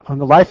on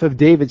the life of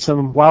David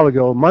some while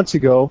ago, months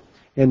ago,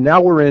 and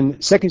now we're in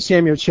 2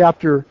 Samuel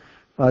chapter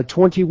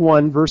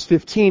 21, verse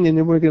 15, and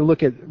then we're going to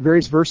look at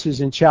various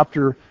verses in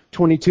chapter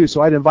 22.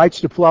 So I'd invite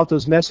you to pull out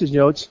those message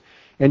notes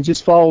and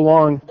just follow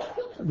along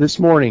this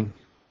morning.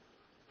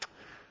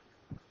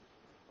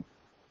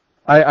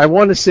 I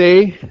want to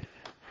say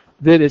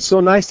that it's so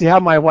nice to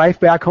have my wife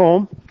back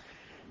home.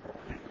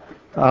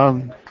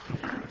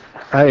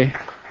 I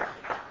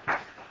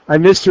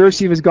missed her.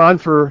 She was gone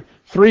for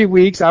 3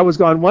 weeks. I was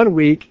gone 1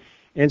 week.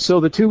 And so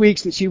the 2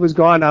 weeks that she was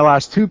gone, I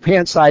lost 2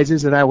 pant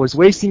sizes and I was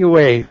wasting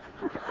away.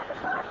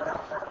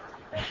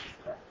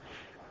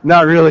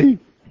 Not really.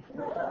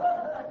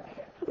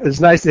 It's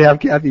nice to have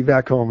Kathy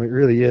back home. It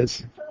really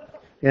is.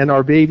 And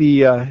our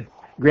baby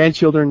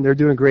grandchildren, they're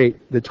doing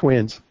great, the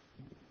twins.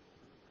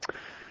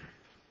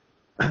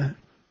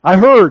 I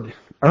heard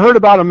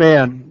about a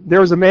man.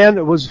 There was a man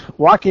that was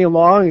walking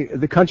along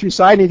the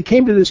countryside, and he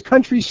came to this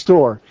country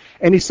store,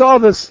 and he saw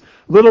this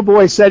little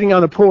boy sitting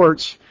on the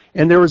porch,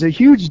 and there was a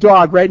huge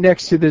dog right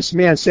next to this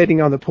man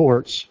sitting on the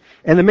porch.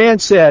 And the man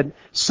said,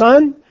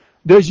 "Son,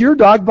 does your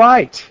dog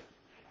bite?"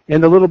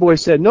 And the little boy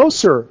said, "No,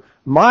 sir,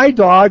 my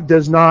dog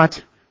does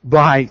not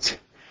bite."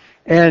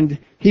 And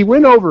he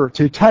went over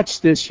to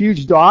touch this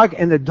huge dog,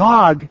 and the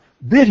dog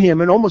bit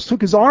him and almost took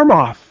his arm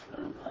off.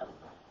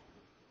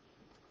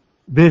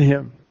 Bit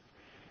him.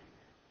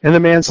 And the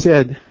man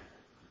said,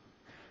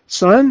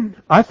 "Son,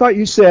 I thought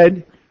you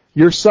said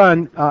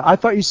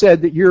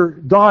that your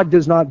dog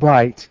does not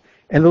bite."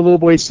 And the little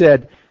boy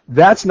said,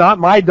 "That's not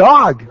my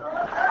dog."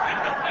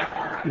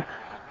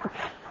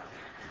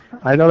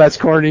 I know that's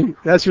corny.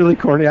 That's really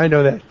corny. I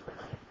know that.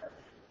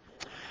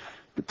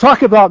 But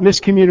talk about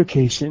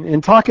miscommunication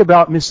and talk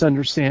about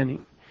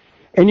misunderstanding.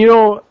 And you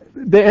know,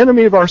 the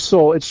enemy of our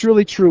soul, it's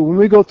really true. When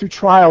we go through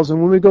trials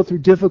and when we go through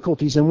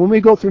difficulties and when we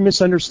go through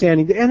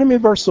misunderstanding, the enemy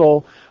of our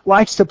soul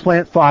likes to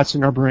plant thoughts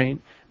in our brain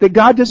that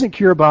God doesn't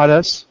care about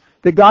us,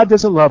 that God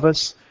doesn't love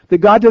us, that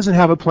God doesn't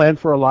have a plan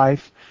for our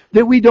life,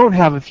 that we don't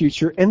have a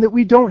future, and that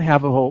we don't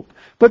have a hope.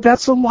 But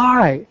that's a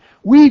lie.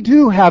 We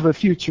do have a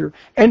future,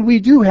 and we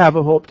do have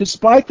a hope,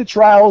 despite the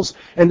trials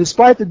and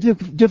despite the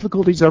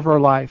difficulties of our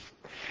life.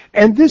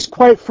 And this,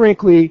 quite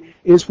frankly,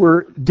 is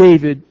where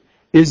David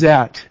is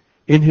at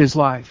in his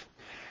life.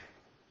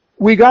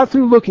 We got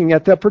through looking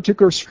at that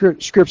particular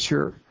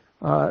scripture.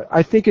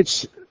 I think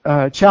it's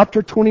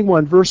chapter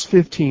 21, verse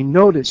 15.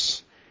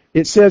 Notice,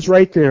 it says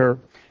right there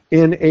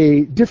in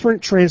a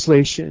different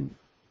translation,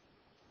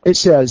 it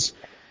says,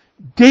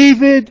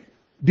 David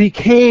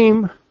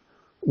became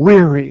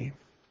weary.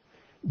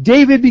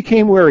 David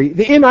became weary.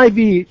 The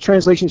NIV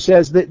translation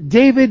says that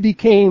David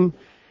became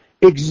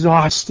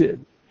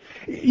exhausted.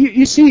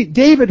 You see,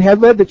 David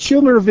had led the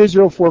children of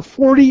Israel for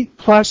 40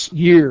 plus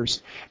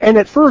years. And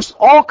at first,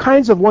 all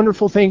kinds of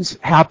wonderful things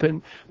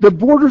happened. The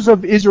borders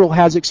of Israel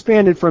has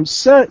expanded from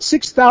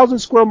 6,000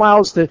 square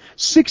miles to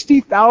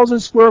 60,000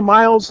 square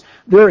miles.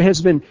 There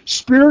has been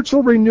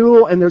spiritual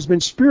renewal and there's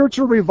been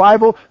spiritual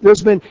revival.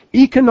 There's been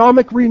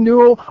economic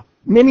renewal.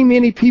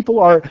 Many people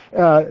are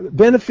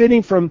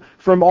benefiting from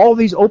all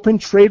these open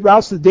trade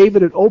routes that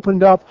David had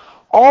opened up.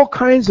 All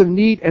kinds of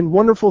neat and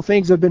wonderful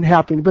things have been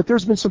happening, but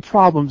there's been some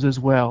problems as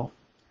well.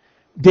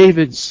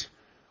 David's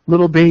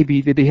little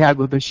baby that he had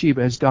with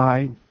Bathsheba has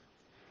died.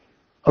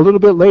 A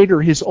little bit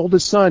later, his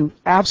oldest son,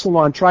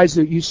 Absalom, tries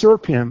to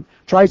usurp him,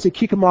 tries to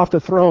kick him off the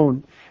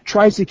throne,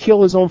 tries to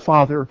kill his own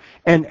father,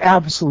 and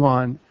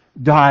Absalom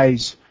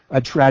dies a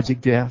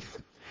tragic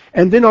death.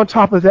 And then on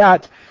top of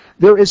that,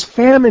 there is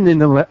famine in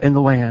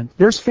the land.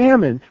 There's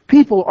famine.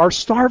 People are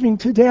starving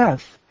to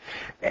death.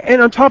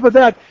 And on top of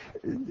that,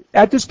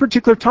 at this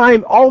particular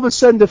time, all of a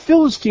sudden the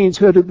Philistines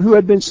who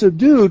had been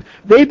subdued,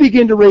 they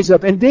begin to raise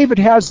up. And David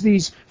has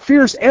these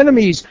fierce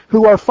enemies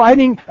who are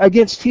fighting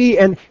against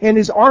and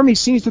his army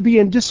seems to be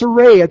in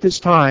disarray at this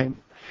time.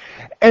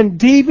 And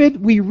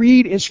David, we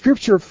read in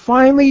Scripture,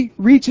 finally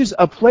reaches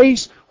a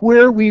place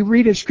where we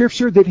read in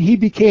Scripture that he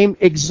became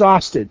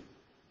exhausted.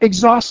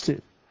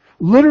 Exhausted.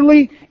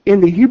 Literally,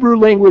 in the Hebrew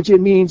language,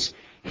 it means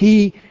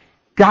he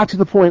got to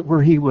the point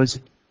where he was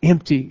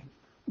empty,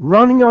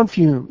 running on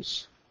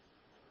fumes.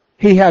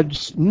 He had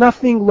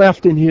nothing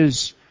left in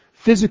his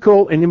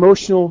physical and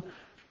emotional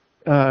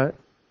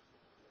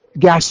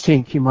gas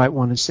tank, you might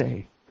want to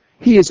say.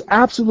 He is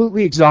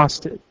absolutely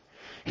exhausted.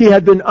 He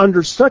had been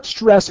under such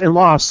stress and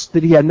loss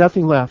that he had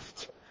nothing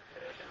left.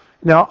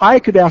 Now, I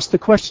could ask the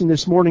question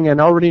this morning and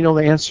I already know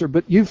the answer,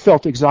 but you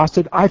felt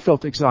exhausted. I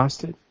felt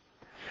exhausted.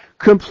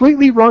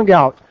 Completely wrung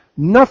out.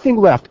 Nothing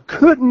left.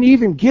 Couldn't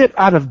even get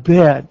out of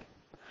bed.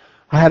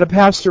 I had a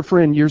pastor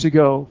friend years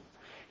ago.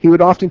 He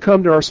would often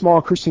come to our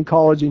small Christian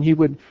college and he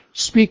would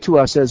speak to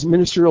us as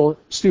ministerial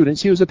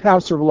students. He was a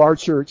pastor of a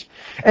large church.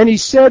 And he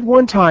said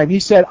one time, he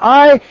said,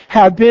 I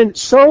have been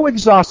so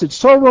exhausted,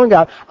 so wrung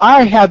out.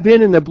 I have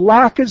been in the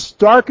blackest,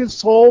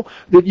 darkest hole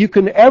that you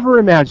can ever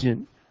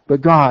imagine.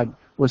 But God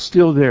was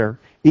still there,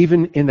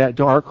 even in that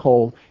dark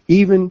hole,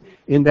 even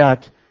in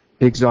that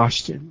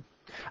exhaustion.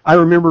 I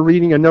remember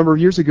reading a number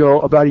of years ago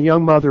about a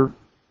young mother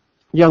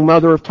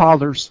of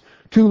toddlers,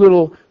 2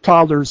 little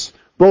toddlers,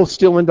 both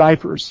still in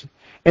diapers.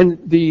 And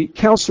the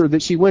counselor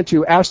that she went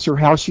to asked her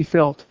how she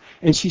felt.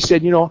 And she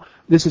said,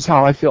 this is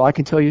how I feel. I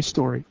can tell you a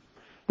story.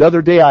 The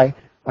other day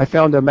I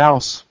found a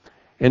mouse,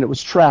 and it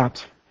was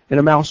trapped in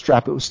a mouse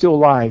trap. It was still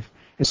alive.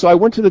 And so I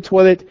went to the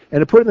toilet,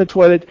 and I put it in the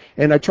toilet,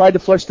 and I tried to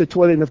flush the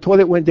toilet, and the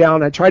toilet went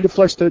down. I tried to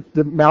flush the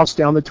mouse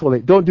down the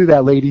toilet. Don't do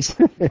that, ladies.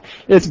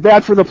 It's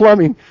bad for the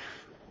plumbing.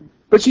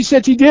 But she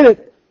said she did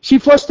it. She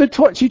flushed the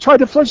toilet. She tried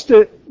to flush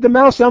the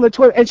mouse down the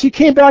toilet, and she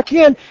came back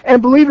in,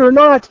 and believe it or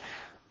not,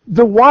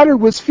 the water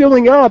was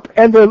filling up,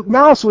 and the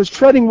mouse was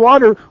treading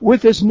water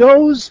with his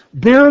nose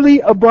barely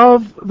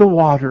above the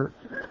water.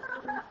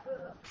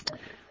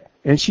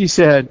 And she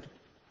said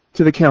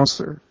to the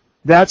counselor,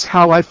 that's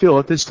how I feel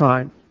at this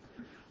time.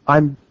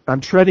 I'm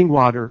treading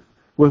water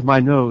with my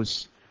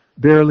nose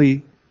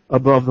barely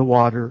above the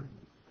water.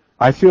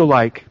 I feel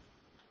like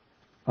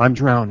I'm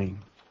drowning,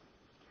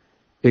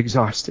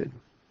 exhausted.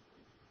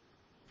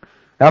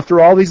 After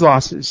all these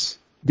losses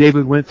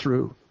David went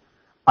through,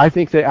 I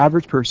think the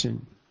average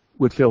person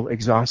would feel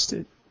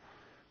exhausted.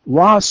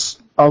 Loss,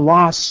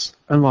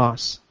 and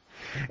loss.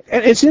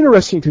 And it's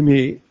interesting to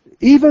me,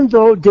 even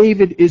though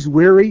David is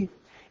weary,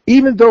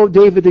 even though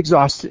David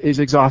is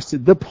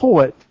exhausted, the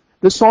poet,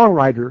 the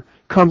songwriter,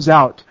 comes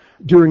out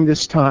during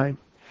this time.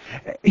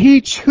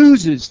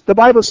 The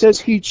Bible says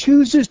he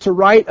chooses to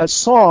write a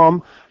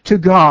psalm to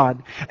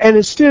God. And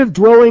instead of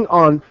dwelling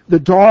on the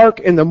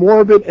dark and the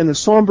morbid and the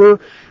somber,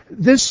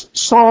 this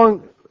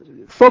song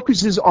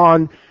focuses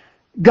on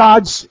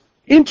God's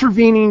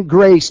intervening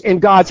grace and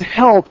God's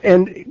help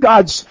and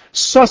God's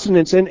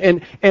sustenance and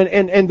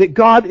that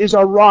God is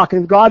our rock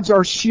and God's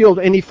our shield,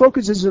 and he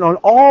focuses on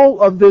all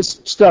of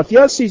this stuff.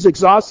 Yes, he's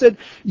exhausted.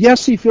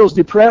 Yes, he feels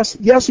depressed.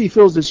 Yes, he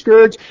feels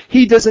discouraged.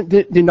 He doesn't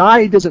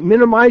deny, he doesn't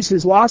minimize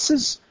his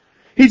losses.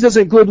 He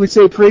doesn't glibly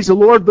say, praise the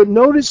Lord. But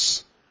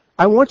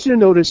I want you to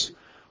notice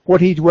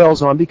what he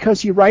dwells on,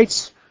 because he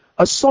writes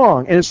a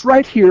song, and it's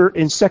right here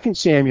in 2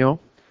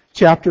 Samuel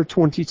chapter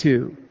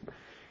 22.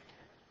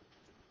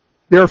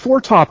 There are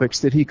 4 topics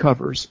that he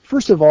covers.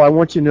 First of all, I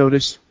want you to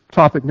notice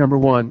topic number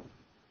 1.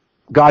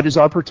 God is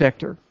our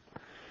protector.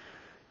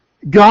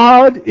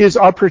 God is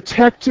our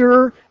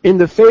protector in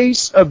the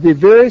face of the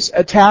various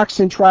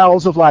attacks and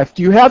trials of life.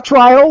 Do you have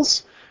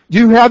trials? Do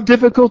you have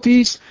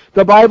difficulties?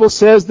 The Bible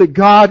says that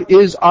God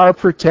is our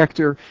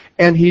protector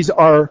and he's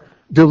our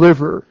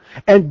deliverer.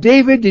 And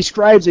David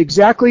describes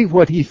exactly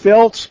what he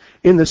felt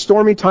in the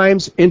stormy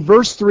times. In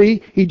verse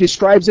 3, he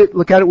describes it,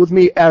 look at it with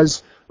me,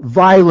 as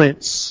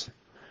violence.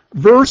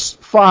 Verse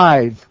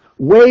 5,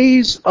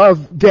 ways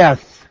of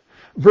death.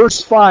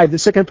 Verse 5, the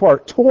second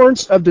part,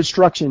 torrents of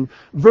destruction.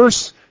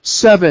 Verse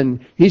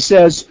 7, he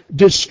says,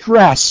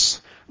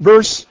 distress.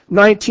 Verse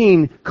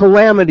 19,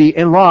 calamity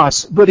and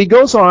loss. But he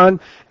goes on,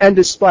 and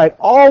despite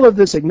all of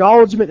this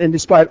acknowledgement and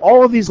despite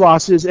all of these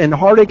losses and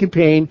heartache and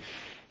pain,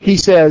 he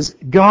says,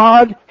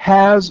 God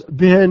has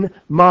been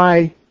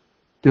my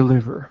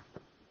deliverer.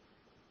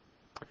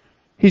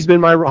 He's been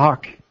my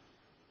rock.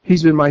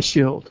 He's been my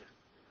shield.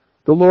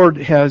 The Lord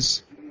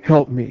has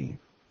helped me.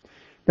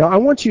 Now, I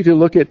want you to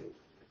look at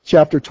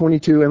chapter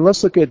 22, and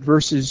let's look at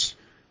verses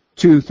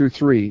 2 through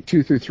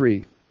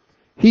 3.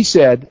 He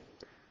said,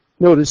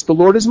 notice, the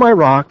Lord is my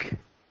rock.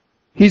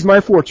 He's my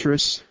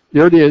fortress.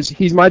 There it is.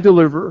 He's my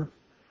deliverer.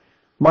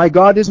 My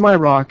God is my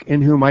rock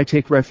in whom I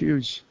take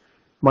refuge,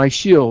 my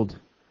shield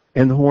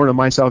and the horn of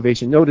my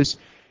salvation. Notice,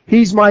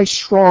 he's my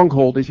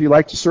stronghold. If you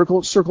like to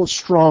circle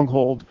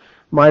stronghold.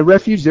 My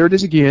refuge, there it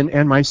is again,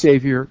 and my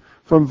Savior.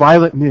 From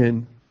violent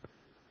men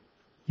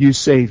you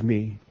save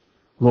me,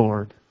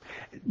 Lord.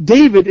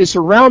 David is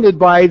surrounded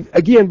by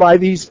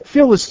these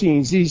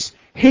Philistines, these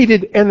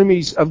hated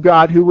enemies of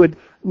God who would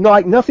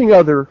like nothing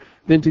other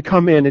than to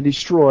come in and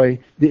destroy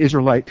the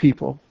Israelite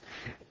people.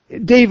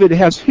 David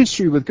has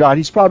history with God.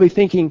 He's probably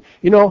thinking,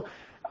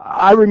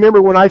 I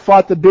remember when I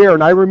fought the bear,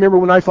 and I remember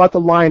when I fought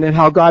the lion, and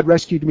how God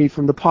rescued me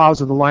from the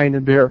paws of the lion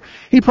and bear.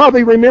 He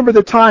probably remembered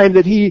the time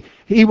that he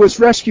was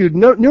rescued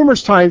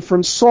numerous times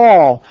from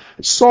Saul,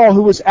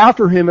 who was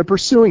after him and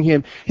pursuing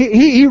him.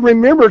 He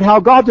remembered how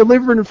God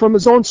delivered him from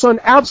his own son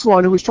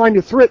Absalom, who was trying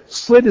to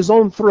slit his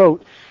own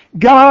throat.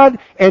 God,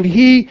 and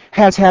he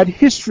has had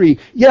history.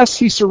 Yes,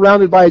 he's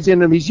surrounded by his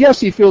enemies. Yes,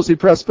 he feels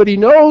depressed, but he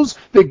knows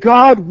that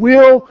God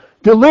will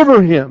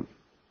deliver him.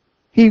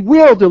 He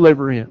will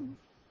deliver him.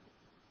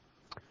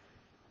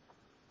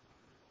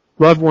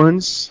 Loved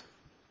ones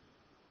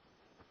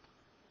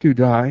do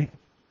die.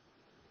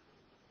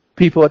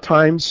 People at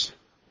times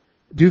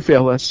do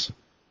fail us.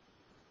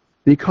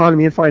 The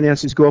economy and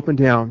finances go up and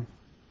down.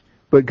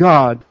 But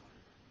God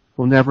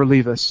will never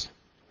leave us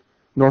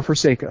nor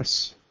forsake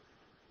us.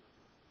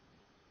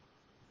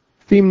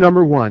 Theme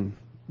number 1.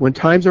 When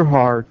times are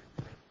hard,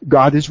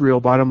 God is real,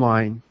 bottom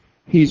line.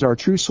 He's our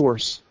true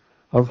source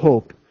of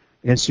hope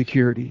and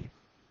security.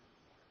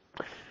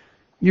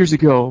 Years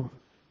ago,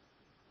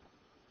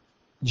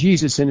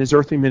 Jesus in his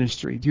earthly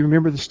ministry, do you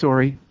remember the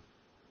story?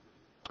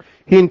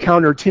 He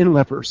encountered 10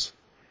 lepers.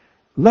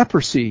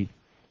 Leprosy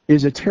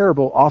is a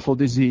terrible, awful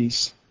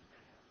disease.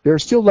 There are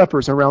still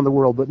lepers around the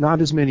world, but not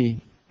as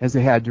many as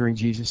they had during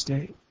Jesus'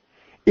 day.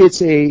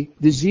 It's a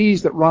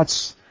disease that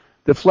rots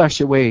the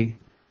flesh away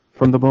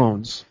from the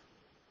bones.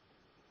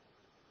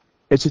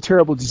 It's a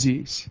terrible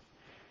disease.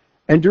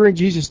 And during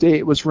Jesus' day,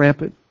 it was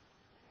rampant.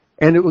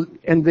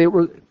 And they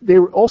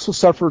were also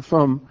suffered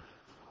from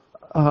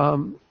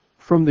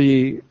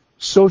the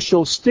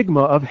social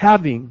stigma of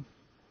having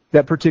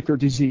that particular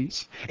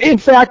disease. In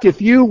fact,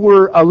 if you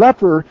were a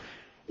leper,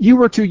 you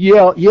were to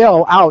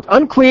yell out,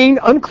 "Unclean,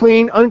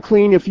 unclean,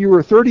 unclean," if you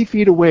were 30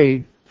 feet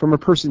away from a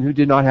person who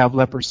did not have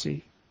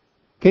leprosy.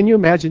 Can you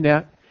imagine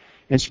that?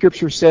 And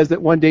Scripture says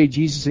that one day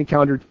Jesus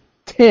encountered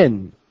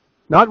 10,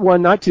 not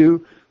one, not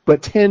two,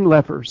 but 10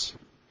 lepers.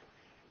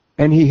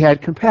 And he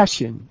had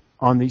compassion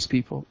on these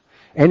people.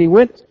 And he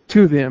went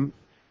to them,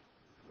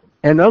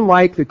 and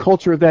unlike the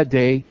culture of that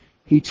day,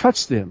 he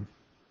touched them.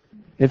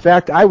 In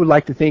fact, I would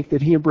like to think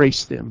that he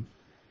embraced them.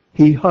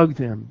 He hugged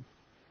them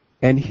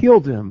and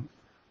healed them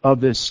of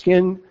this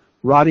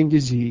skin-rotting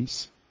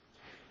disease.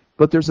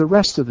 But there's the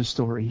rest of the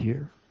story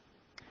here.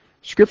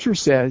 Scripture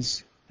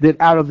says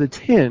that out of the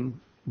 10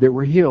 that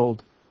were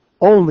healed,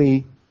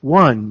 only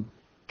one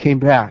came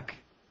back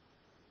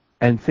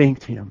and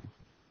thanked him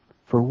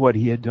for what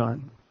he had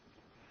done.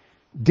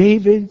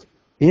 David,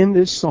 in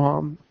this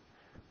psalm,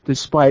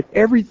 despite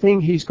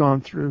everything he's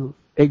gone through,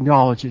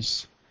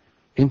 acknowledges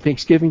in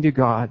thanksgiving to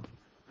God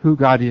who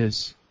God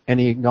is, and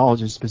he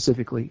acknowledges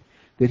specifically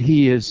that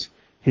he is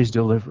his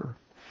deliverer.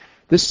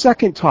 The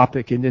second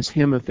topic in this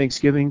hymn of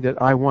thanksgiving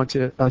that I want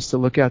us to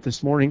look at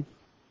this morning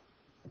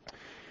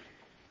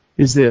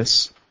is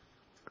this.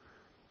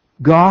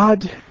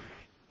 God,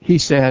 he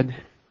said,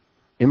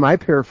 in my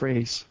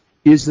paraphrase,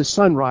 is the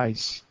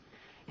sunrise.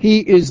 He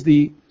is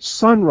the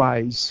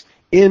sunrise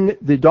in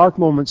the dark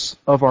moments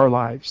of our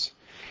lives.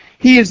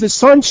 He is the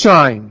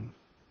sunshine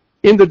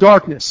in the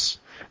darkness.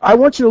 I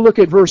want you to look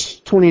at verse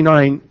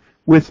 29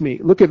 with me.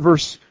 Look at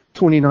verse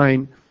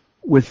 29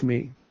 with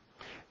me.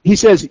 He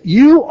says,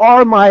 "You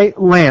are my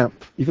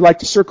lamp." If you like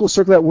to circle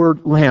that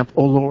word lamp,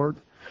 O Lord.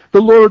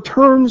 "The Lord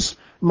turns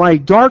my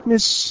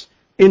darkness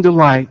into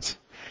light."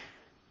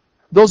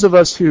 Those of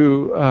us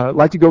who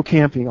like to go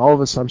camping, all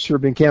of us I'm sure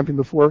have been camping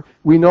before,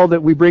 we know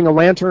that we bring a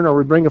lantern or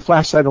we bring a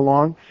flashlight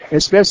along,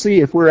 especially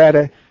if we're at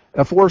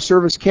a Forest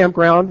Service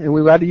campground and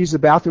we've got to use the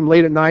bathroom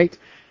late at night.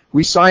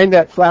 We shine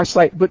that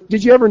flashlight. But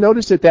did you ever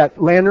notice that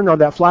lantern or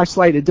that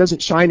flashlight, it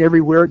doesn't shine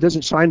everywhere. It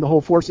doesn't shine the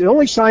whole forest. It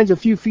only shines a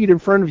few feet in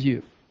front of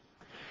you.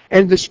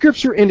 And the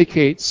Scripture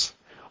indicates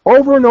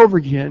over and over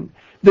again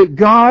that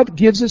God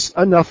gives us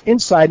enough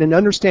insight and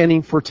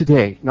understanding for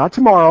today. Not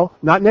tomorrow,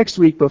 not next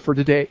week, but for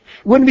today.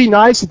 Wouldn't it be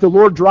nice if the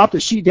Lord dropped a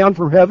sheet down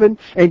from heaven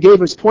and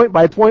gave us point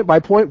by point by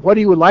point what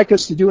he would like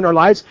us to do in our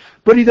lives?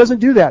 But he doesn't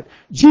do that.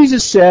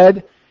 Jesus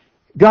said,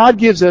 God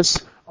gives us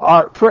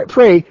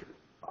pray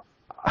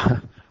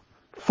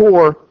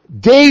for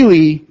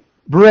daily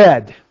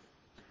bread.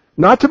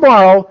 Not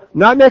tomorrow,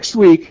 not next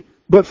week,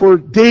 but for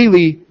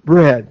daily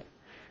bread.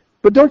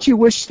 But don't you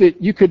wish that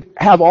you could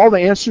have all the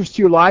answers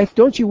to your life?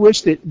 Don't you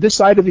wish that this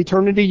side of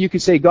eternity you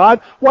could say,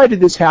 God, why did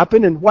this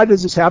happen? And why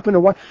does this happen?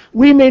 And why?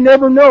 We may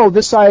never know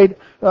this side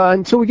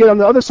until we get on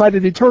the other side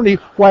of eternity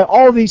why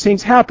all these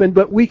things happen,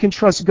 but we can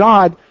trust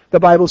God, the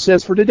Bible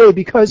says, for today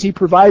because he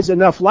provides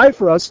enough light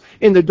for us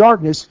in the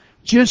darkness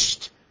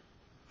just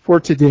for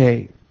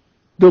today.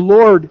 The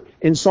Lord,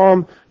 in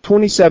Psalm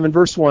 27,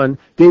 verse 1,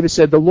 David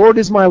said, "The Lord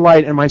is my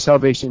light and my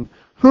salvation.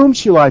 Whom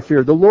shall I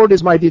fear? The Lord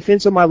is my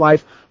defense of my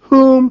life.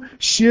 Whom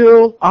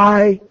shall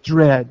I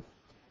dread?"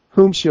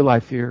 Whom shall I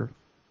fear?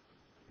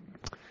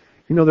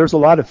 You know, there's a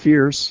lot of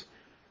fears.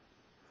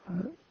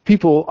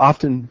 People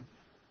often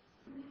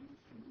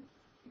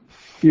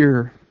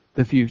fear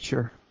the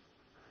future.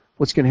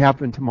 What's going to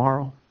happen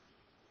tomorrow?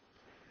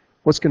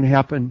 What's going to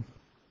happen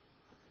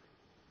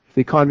if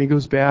the economy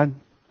goes bad?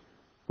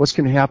 What's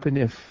going to happen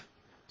if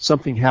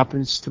something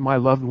happens to my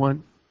loved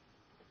one?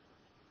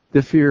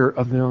 The fear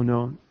of the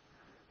unknown.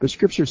 But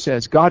Scripture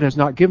says God has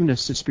not given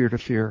us the spirit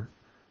of fear,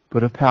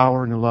 but of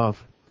power and of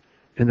love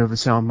and of a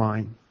sound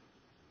mind.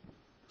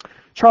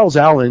 Charles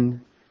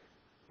Allen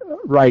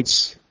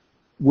writes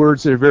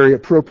words that are very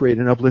appropriate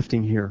and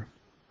uplifting here.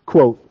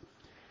 Quote,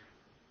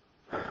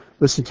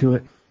 listen to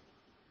it.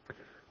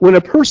 "When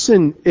a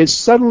person is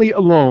suddenly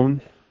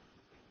alone,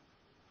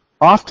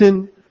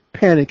 often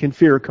panic and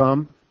fear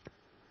come.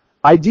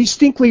 I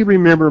distinctly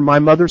remember my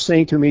mother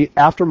saying to me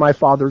after my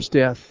father's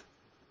death,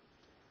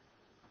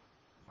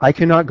 'I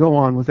cannot go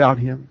on without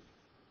him.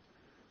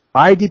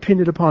 I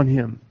depended upon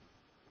him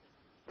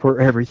for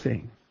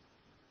everything.'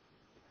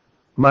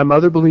 My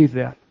mother believed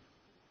that,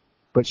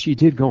 but she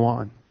did go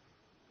on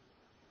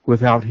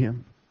without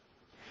him.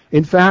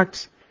 In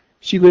fact,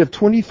 she lived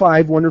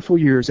 25 wonderful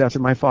years after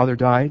my father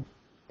died,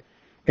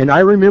 and I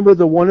remember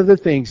one of the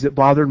things that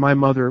bothered my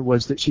mother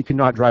was that she could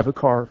not drive a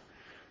car.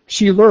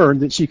 She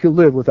learned that she could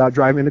live without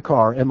driving a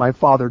car, and my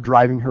father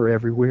driving her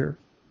everywhere.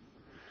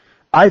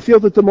 I feel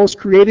that the most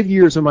creative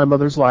years of my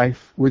mother's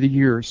life were the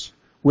years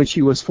when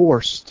she was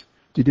forced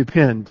to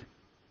depend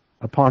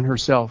upon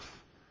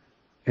herself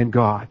and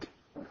God.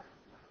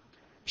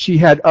 she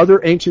had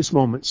other anxious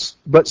moments.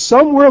 But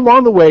somewhere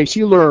along the way,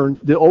 she learned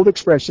the old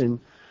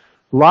expression,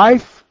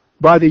 life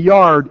by the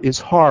yard is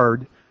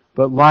hard,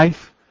 but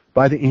life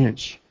by the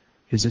inch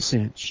is a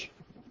cinch.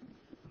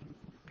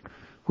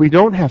 We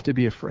don't have to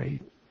be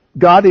afraid.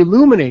 God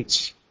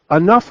illuminates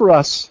enough for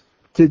us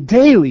to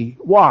daily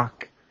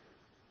walk.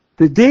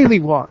 The daily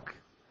walk.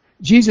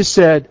 Jesus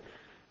said,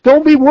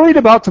 don't be worried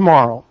about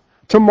tomorrow.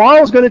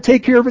 Tomorrow's going to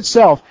take care of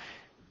itself.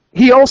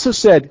 He also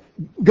said,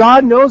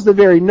 God knows the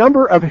very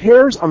number of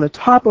hairs on the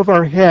top of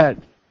our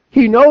head.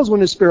 He knows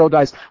when a sparrow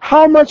dies.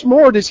 How much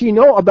more does He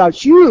know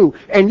about you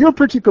and your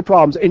particular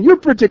problems and your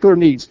particular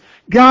needs?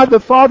 God the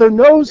Father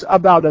knows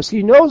about us.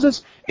 He knows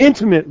us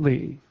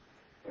intimately.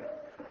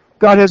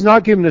 God has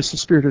not given us the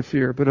spirit of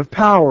fear, but of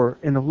power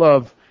and of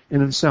love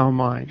and of a sound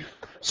mind.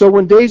 So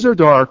when days are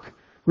dark,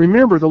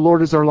 remember the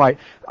Lord is our light.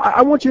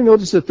 I want you to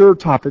notice the third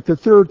topic, the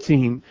third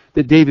theme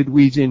that David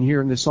weaves in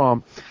here in the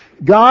psalm.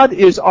 God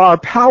is our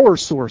power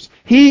source.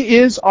 He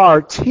is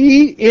our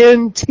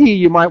TNT,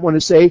 you might want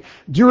to say,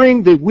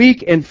 during the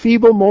weak and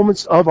feeble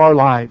moments of our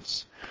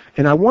lives.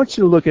 And I want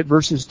you to look at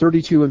verses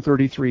 32 and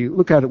 33.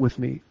 Look at it with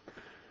me.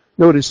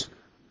 Notice,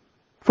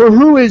 for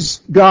who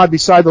is God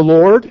beside the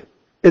Lord?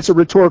 It's a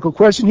rhetorical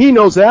question. He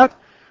knows that.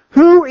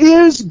 Who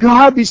is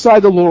God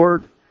beside the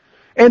Lord?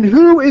 And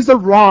who is the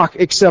rock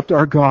except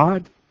our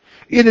God?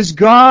 It is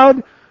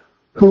God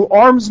who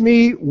arms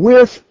me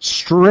with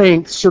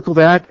strength, circle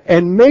that,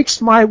 and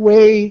makes my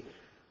way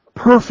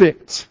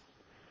perfect.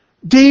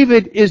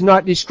 David is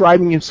not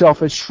describing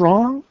himself as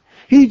strong.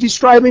 He's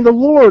describing the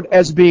Lord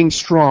as being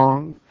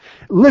strong.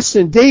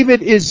 Listen,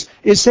 David is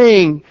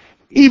saying,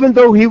 even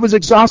though he was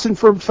exhausted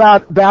from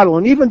battle,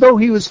 and even though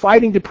he was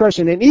fighting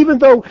depression, and even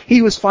though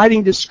he was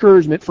fighting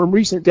discouragement from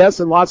recent deaths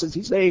and losses,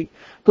 he's saying,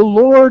 the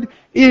Lord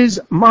is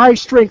my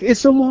strength.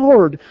 It's the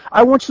Lord.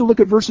 I want you to look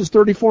at verses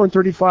 34 and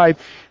 35.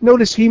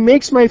 Notice, He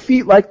makes my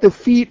feet like the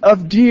feet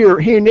of deer.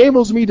 He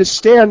enables me to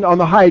stand on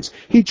the heights.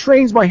 He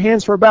trains my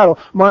hands for battle.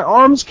 My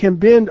arms can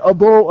bend a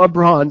bow of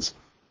bronze.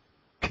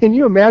 Can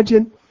you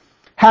imagine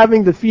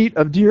having the feet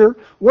of deer?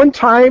 One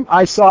time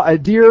I saw a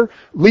deer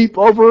leap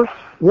over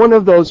one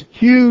of those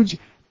huge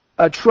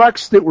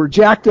trucks that were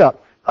jacked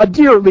up. A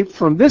deer leaped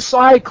from this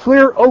side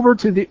clear over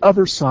to the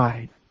other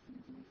side.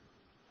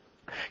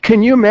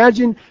 Can you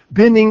imagine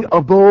bending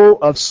a bow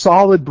of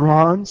solid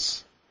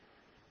bronze?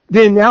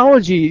 The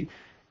analogy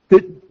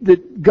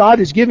that God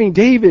is giving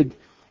David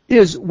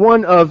is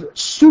one of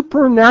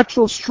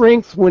supernatural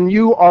strength when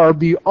you are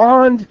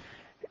beyond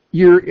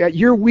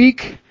you're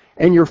weak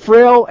and you're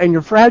frail and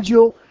you're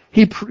fragile.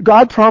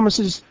 God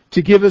promises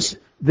to give us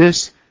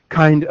this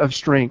kind of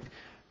strength.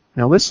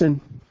 Now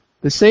listen,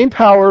 the same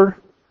power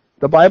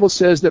the Bible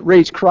says that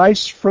raised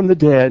Christ from the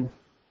dead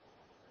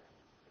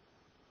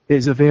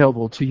is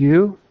available to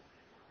you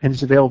and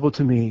is available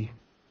to me.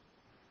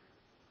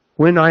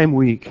 When I am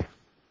weak,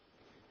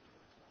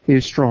 He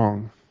is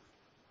strong.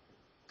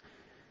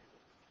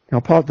 Now,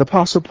 the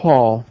Apostle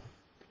Paul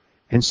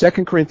in 2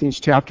 Corinthians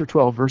chapter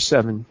 12, verse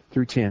 7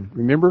 through 10,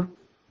 remember?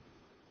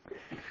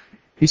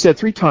 He said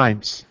 3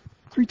 times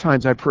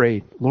I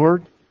prayed,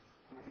 Lord,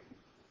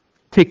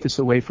 take this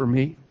away from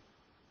me.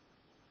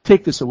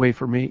 Take this away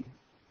from me.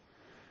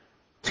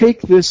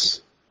 Take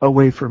this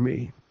away from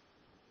me.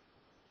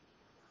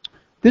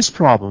 This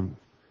problem,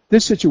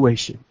 this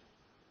situation,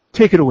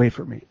 take it away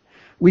from me.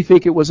 We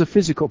think it was a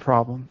physical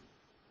problem.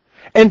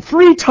 And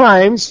 3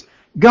 times,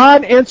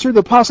 God answered the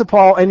Apostle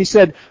Paul and He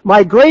said,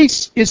 my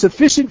grace is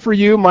sufficient for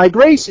you, my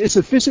grace is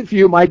sufficient for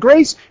you, my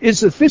grace is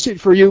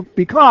sufficient for you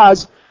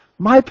because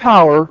my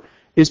power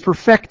is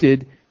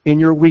perfected in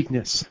your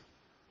weakness.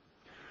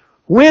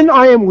 When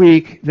I am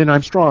weak, then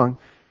I'm strong.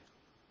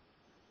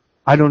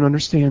 I don't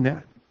understand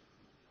that.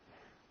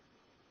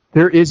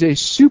 There is a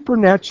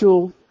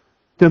supernatural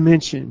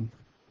dimension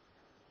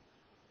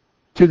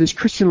to this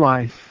Christian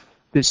life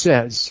that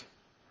says,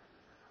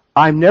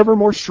 I'm never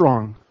more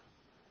strong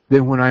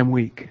than when I'm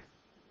weak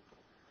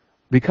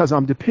because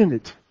I'm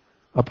dependent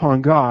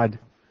upon God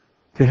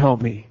to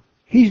help me.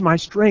 He's my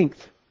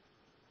strength.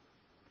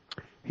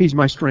 He's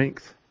my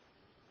strength.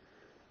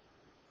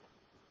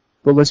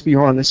 But let's be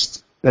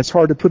honest, that's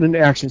hard to put into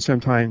action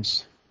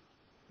sometimes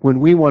when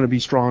we want to be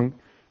strong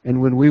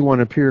and when we want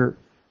to appear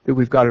that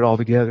we've got it all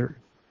together.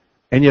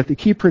 And yet the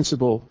key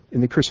principle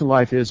in the Christian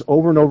life is,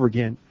 over and over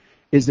again,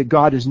 is that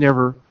God is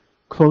never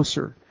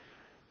closer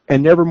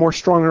and never more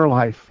strong in our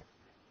life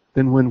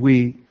than when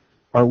we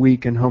are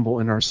weak and humble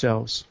in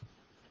ourselves.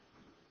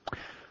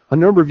 A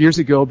number of years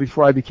ago,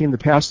 before I became the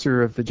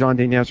pastor of the John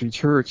Day Nazarene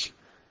Church,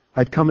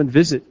 I'd come and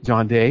visit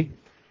John Day,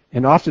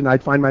 and often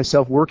I'd find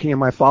myself working on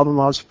my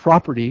father-in-law's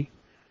property,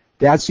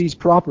 Dad C's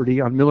property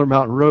on Miller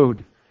Mountain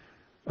Road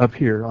up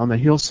here on the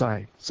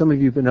hillside. Some of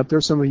you have been up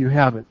there, some of you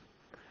haven't.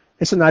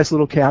 It's a nice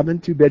little cabin,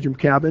 2-bedroom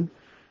cabin,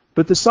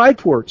 but the side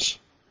porch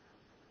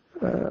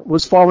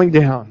was falling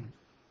down.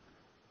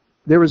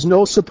 There was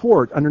no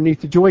support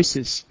underneath the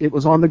joists. It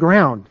was on the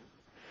ground.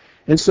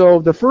 And so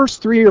the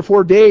first 3 or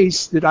 4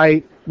 days that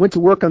I went to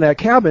work on that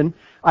cabin,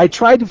 I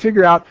tried to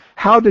figure out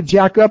how to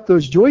jack up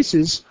those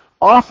joists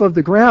off of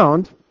the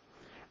ground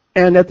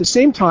and at the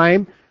same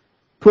time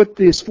put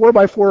this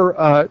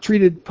 4x4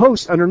 treated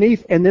post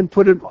underneath, and then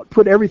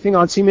put everything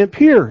on cement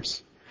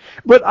piers.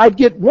 But I'd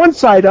get one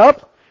side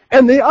up,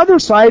 and the other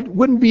side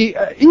wouldn't be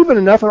even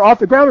enough or off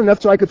the ground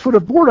enough so I could put a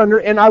board under,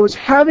 and I was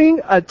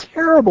having a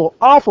terrible,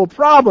 awful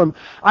problem.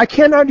 I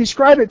cannot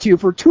describe it to you.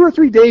 For 2 or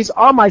 3 days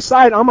on my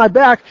side, on my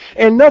back,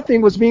 and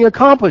nothing was being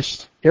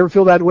accomplished. You ever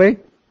feel that way?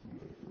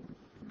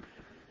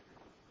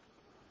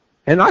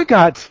 And I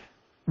got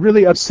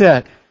really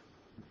upset.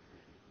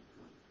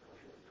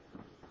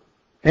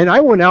 And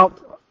I went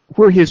out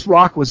where his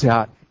rock was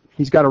at.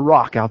 He's got a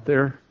rock out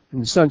there in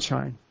the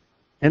sunshine.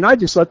 And I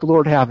just let the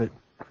Lord have it.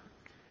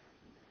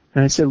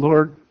 And I said,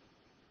 Lord,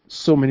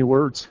 so many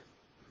words.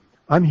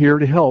 I'm here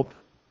to help.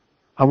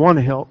 I want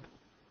to help.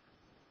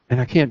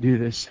 And I can't do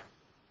this.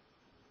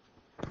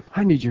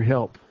 I need your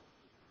help.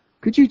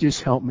 Could you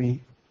just help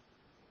me?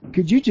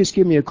 Could you just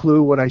give me a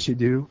clue what I should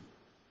do?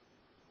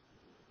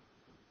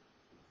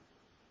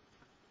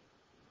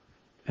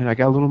 And I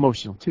got a little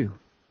emotional too.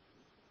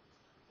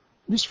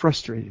 I'm just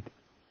frustrated.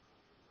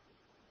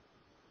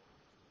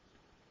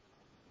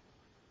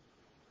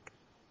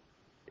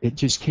 It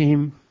just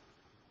came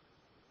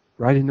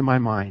right into my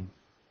mind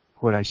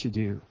what I should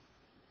do.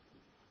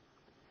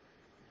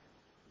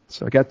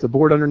 So I got the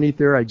board underneath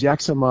there, I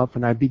jacked some up,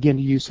 and I began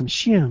to use some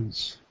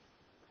shims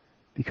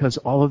because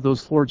all of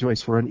those floor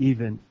joists were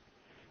uneven.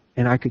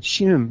 And I could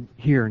shim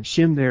here and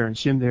shim there and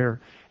shim there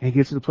and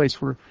get to the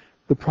place where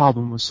the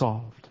problem was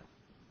solved.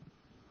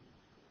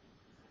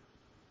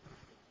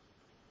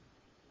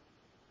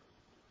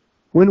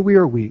 When we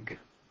are weak,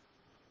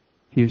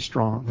 He is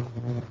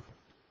strong.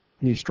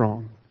 He is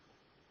strong.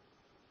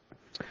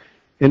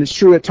 And it's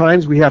true at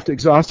times we have to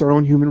exhaust our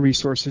own human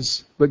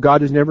resources, but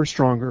God is never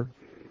stronger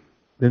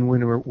than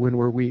when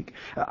we're weak.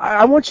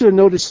 I want you to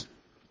notice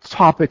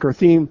topic or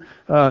theme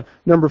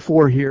number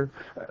 4 here.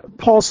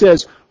 Paul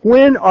says,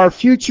 when our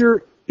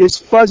future is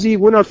fuzzy,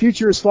 when our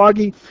future is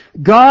foggy,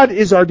 God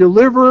is our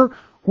deliverer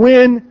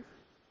when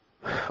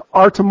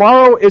our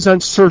tomorrow is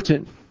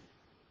uncertain.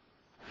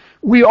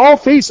 We all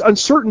face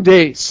uncertain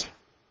days,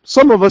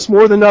 some of us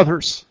more than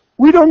others.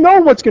 We don't know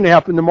what's going to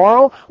happen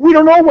tomorrow. We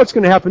don't know what's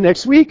going to happen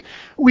next week.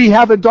 We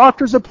have a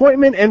doctor's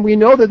appointment and we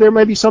know that there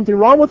may be something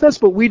wrong with us,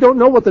 but we don't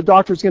know what the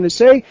doctor's going to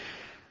say.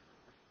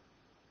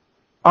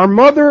 Our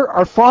mother,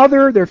 our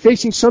father, they're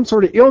facing some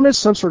sort of illness,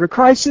 some sort of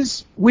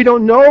crisis. We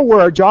don't know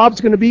where our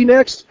job's going to be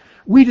next.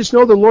 We just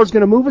know the Lord's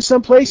going to move us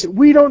someplace.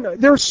 We don't know.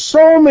 There's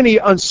so many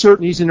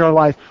uncertainties in our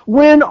life.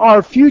 When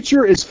our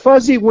future is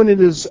fuzzy, when it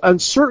is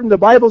uncertain, the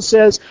Bible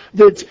says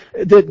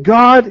that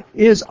God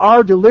is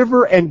our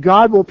deliverer and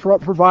God will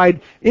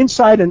provide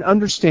insight and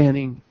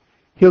understanding.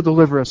 He'll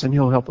deliver us and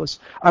He'll help us.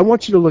 I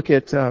want you to look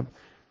at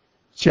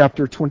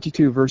chapter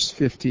 22, verse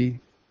 50.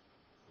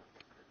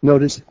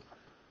 Notice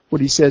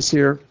what he says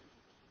here.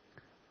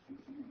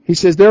 He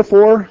says,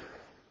 therefore,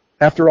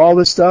 after all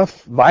this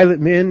stuff,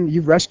 violent men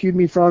you've rescued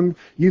me from,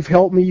 you've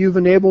helped me, you've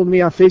enabled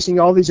me, I'm facing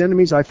all these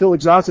enemies, I feel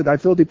exhausted, I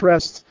feel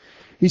depressed.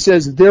 He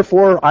says,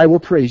 therefore I will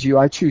praise you.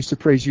 I choose to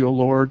praise you, O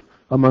Lord,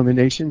 among the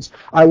nations.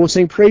 I will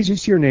sing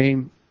praises to your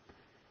name.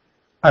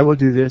 I will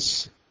do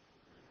this.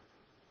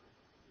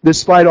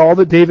 Despite all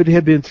that David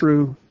had been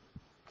through,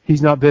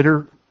 he's not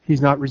bitter,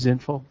 he's not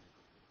resentful.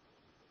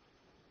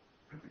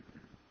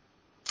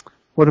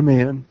 What a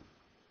man.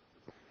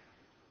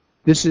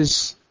 This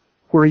is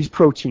where he's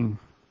approaching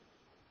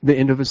the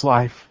end of his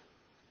life.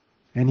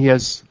 And he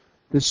has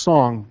this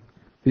song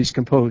that he's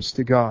composed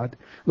to God.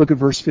 Look at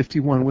verse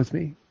 51 with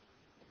me.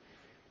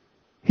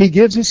 He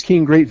gives his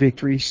king great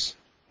victories.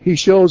 He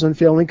shows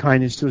unfailing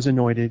kindness to his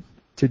anointed,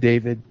 to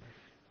David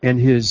and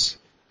his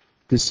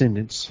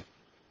descendants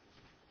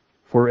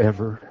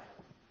forever.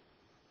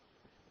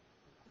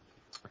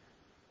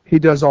 He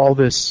does all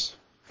this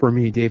for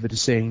me, David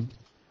is saying.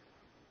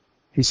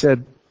 He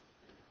said,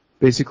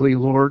 basically,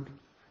 Lord,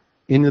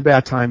 in the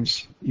bad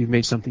times, you've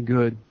made something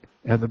good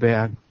out of the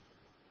bad.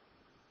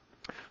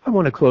 I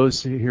want to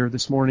close here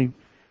this morning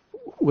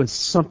with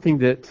something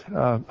that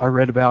I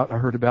read about, I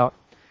heard about.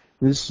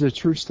 This is a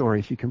true story,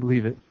 if you can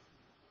believe it.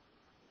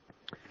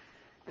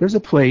 There's a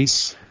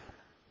place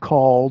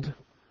called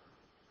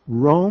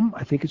Rome,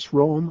 I think it's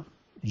Rome,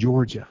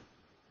 Georgia.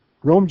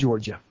 Rome,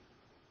 Georgia.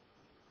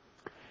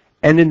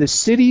 And in the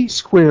city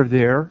square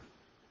there,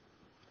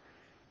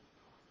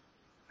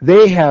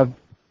 they have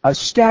a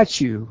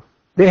statue,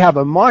 they have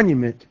a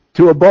monument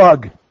to a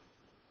bug.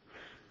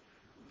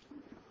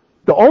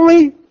 The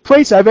only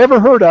place I've ever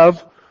heard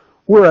of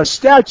where a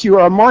statue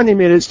or a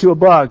monument is to a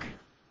bug.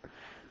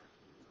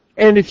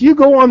 And if you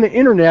go on the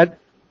internet,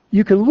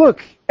 you can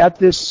look at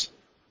this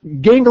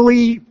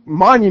gangly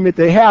monument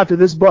they have to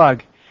this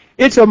bug.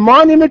 It's a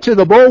monument to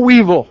the boll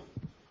weevil.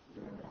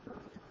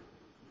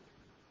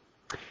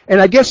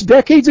 And I guess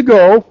decades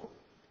ago,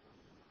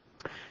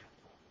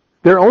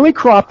 their only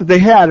crop that they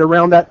had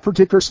around that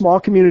particular small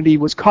community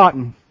was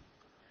cotton.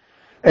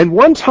 And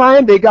one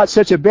time they got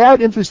such a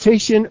bad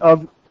infestation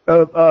of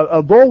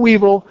boll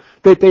weevil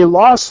that they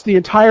lost the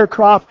entire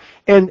crop,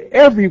 and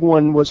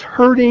everyone was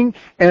hurting,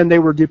 and they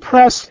were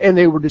depressed, and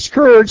they were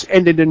discouraged,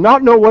 and they did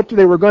not know what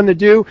they were going to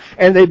do,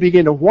 and they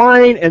began to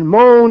whine and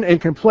moan and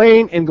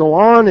complain and go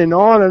on and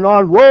on and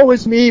on. Woe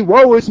is me,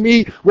 woe is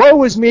me,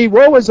 woe is me,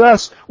 woe is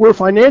us, we're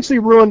financially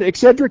ruined,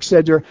 etc.,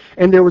 etc.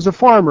 And there was a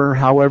farmer,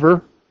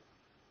 however,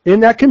 in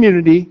that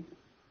community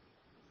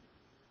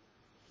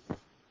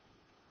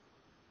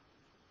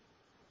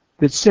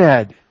that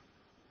said,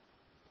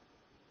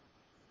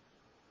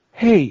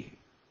 hey,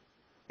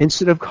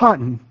 instead of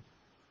cotton,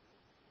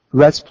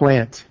 let's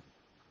plant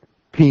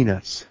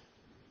peanuts.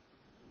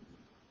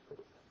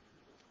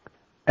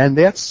 And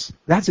that's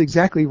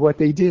exactly what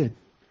they did.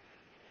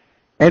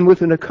 And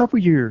within a couple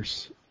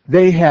years,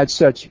 they had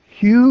such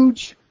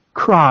huge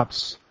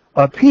crops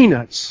of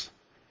peanuts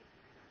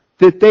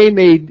that they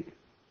made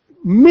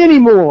many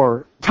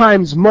more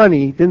times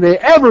money than they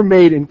ever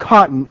made in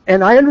cotton.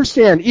 And I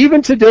understand,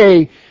 even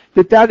today,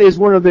 that is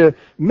one of the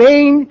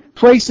main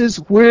places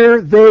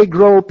where they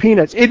grow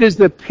peanuts. It is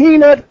the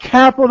peanut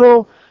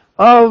capital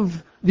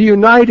of the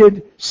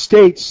United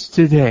States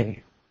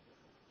today.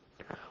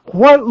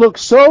 What looked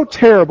so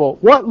terrible,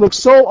 what looked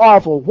so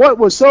awful, what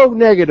was so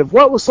negative,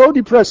 what was so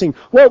depressing,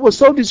 what was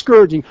so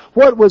discouraging,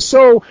 what was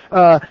so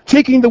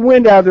taking the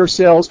wind out of their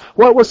sails,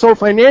 what was so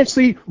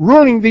financially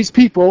ruining these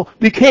people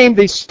became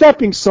the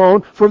stepping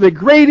stone for the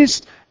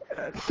greatest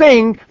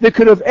thing that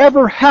could have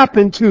ever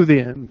happened to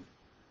them.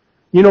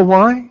 You know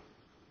why?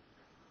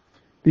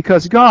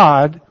 Because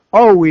God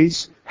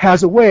always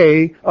has a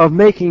way of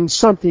making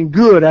something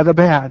good out of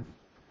bad.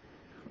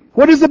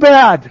 What is the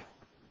bad?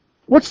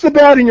 What's the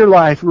bad in your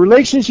life?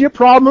 Relationship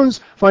problems,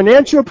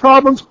 financial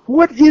problems.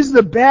 What is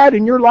the bad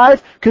in your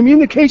life?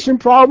 Communication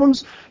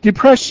problems,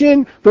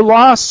 depression, the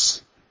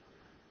loss.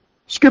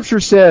 Scripture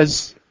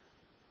says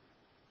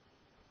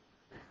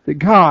that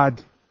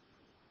God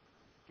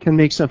can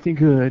make something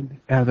good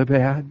out of the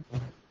bad.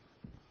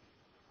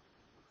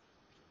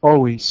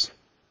 Always.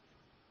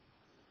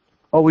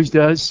 Always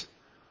does.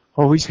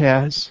 Always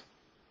has.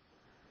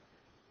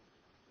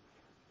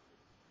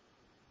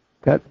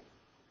 That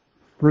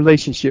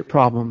relationship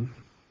problem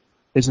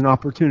is an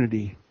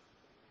opportunity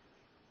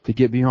to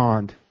get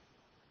beyond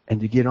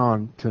and to get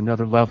on to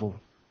another level,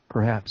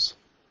 perhaps.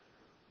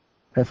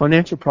 That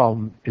financial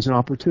problem is an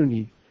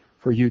opportunity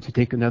for you to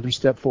take another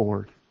step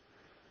forward.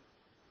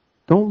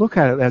 Don't look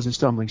at it as a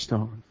stumbling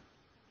stone.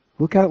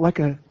 Look at it like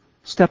a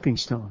stepping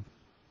stone.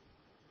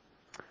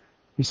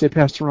 You say,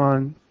 Pastor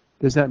Ron,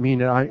 does that mean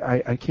that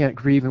I can't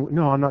grieve?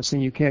 No, I'm not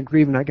saying you can't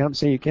grieve, and I'm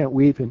saying you can't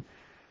weep,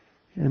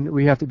 and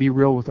we have to be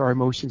real with our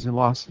emotions and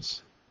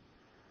losses.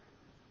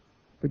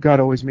 But God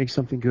always makes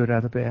something good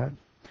out of bad.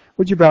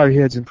 Would you bow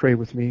your heads and pray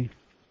with me?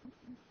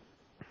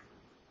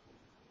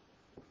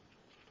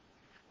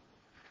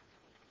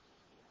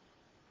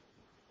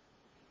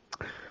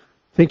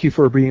 Thank you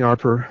for being our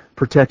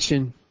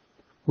protection,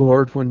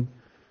 Lord, when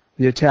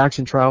the attacks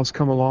and trials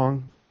come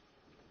along.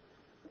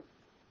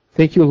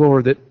 Thank you,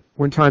 Lord, that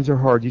when times are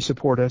hard, you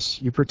support us,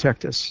 you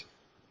protect us.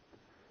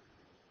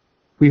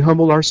 We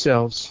humble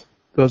ourselves,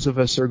 those of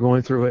us who are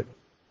going through it.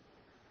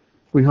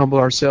 We humble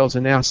ourselves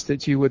and ask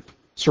that you would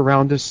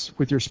surround us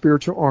with your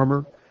spiritual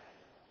armor,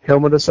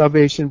 helmet of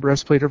salvation,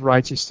 breastplate of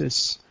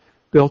righteousness,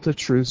 belt of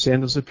truth,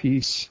 sandals of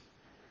peace,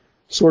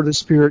 sword of the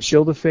Spirit,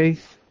 shield of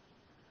faith.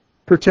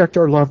 Protect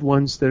our loved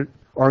ones that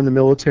are in the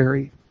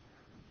military.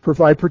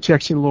 Provide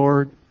protection,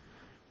 Lord,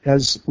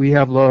 as we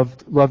have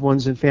loved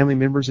ones and family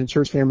members and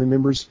church family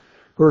members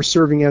who are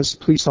serving as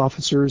police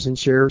officers and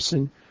sheriffs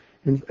and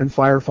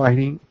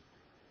firefighting.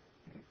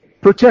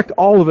 Protect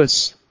all of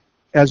us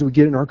as we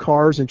get in our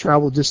cars and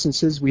travel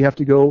distances. We have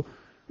to go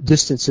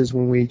distances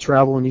when we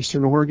travel in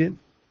Eastern Oregon.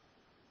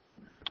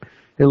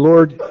 And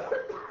Lord,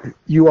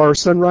 you are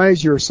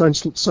sunrise, you are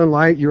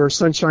sunlight, you are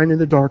sunshine in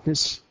the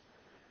darkness.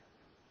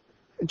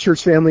 And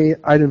church family,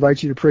 I'd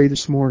invite you to pray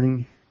this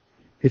morning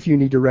if you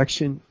need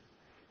direction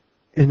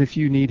and if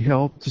you need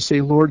help, to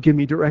say, Lord, give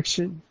me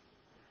direction.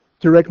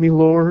 Direct me,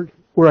 Lord,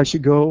 where I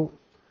should go.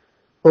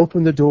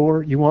 Open the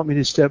door you want me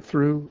to step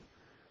through.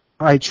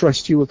 I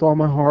trust you with all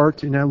my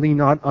heart, and I lean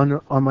not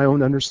on my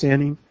own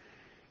understanding.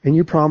 And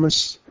you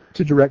promise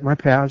to direct my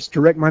paths.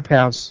 Direct my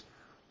paths,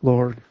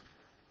 Lord.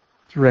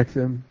 Direct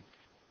them.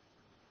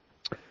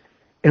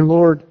 And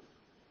Lord,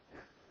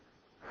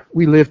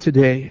 we live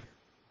today.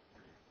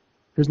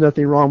 There's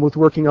nothing wrong with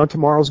working on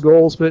tomorrow's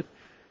goals, but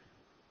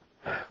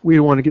we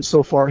don't want to get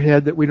so far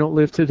ahead that we don't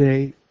live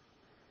today.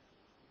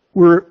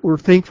 We're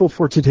thankful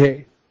for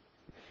today.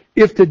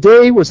 If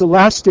today was the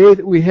last day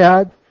that we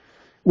had,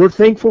 we're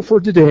thankful for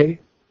today.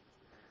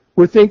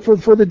 We're thankful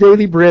for the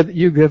daily bread that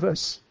you give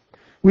us.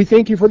 We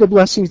thank you for the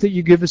blessings that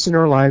you give us in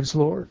our lives,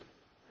 Lord.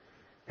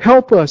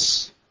 Help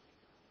us.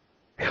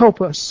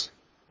 Help us.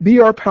 Be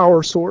our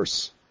power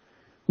source,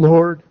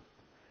 Lord.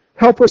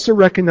 Help us to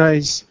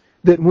recognize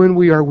that when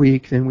we are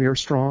weak, then we are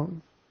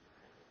strong.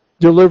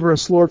 Deliver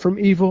us, Lord, from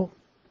evil.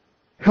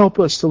 Help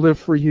us to live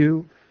for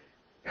you.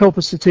 Help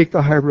us to take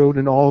the high road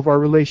in all of our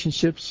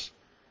relationships.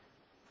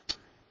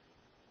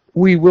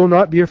 We will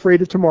not be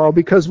afraid of tomorrow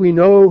because we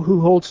know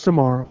who holds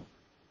tomorrow.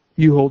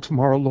 You hold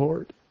tomorrow,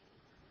 Lord.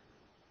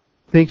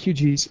 Thank you,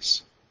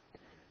 Jesus.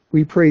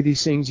 We pray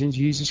these things in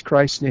Jesus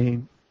Christ's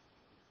name.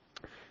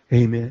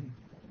 Amen.